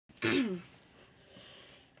Hello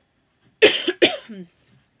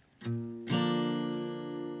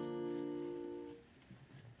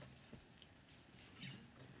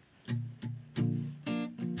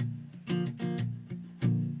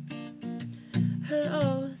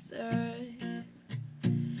there,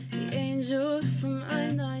 the angel from my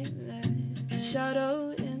nightmare, the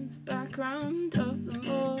shadow in the background of the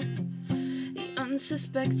moor, the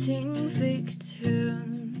unsuspecting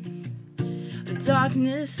victim, the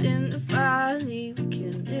darkness in the valley. We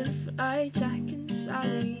can live like Jack and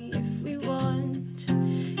Sally if we want,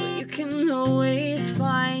 but you can always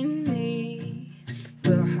find me.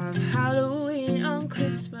 We'll have Halloween on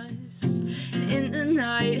Christmas, and in the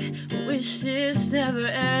night I wish this never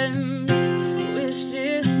ends, I wish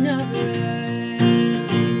this never ends.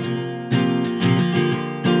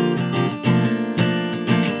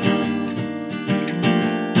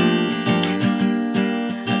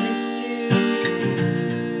 I miss you.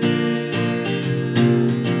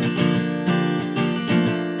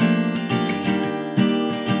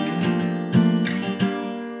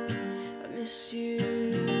 I miss you.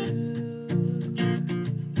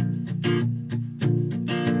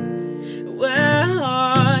 Where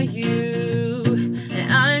are you?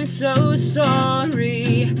 And I'm so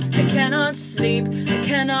sorry. I cannot sleep, I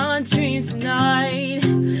cannot dream tonight.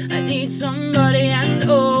 I need somebody, and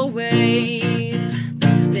always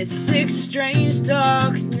this sick, strange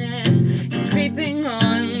darkness is creeping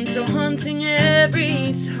on, so haunting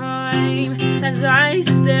every time. As I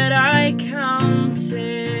stared, I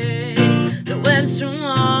counted the webs from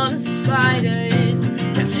all the spiders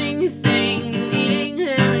catching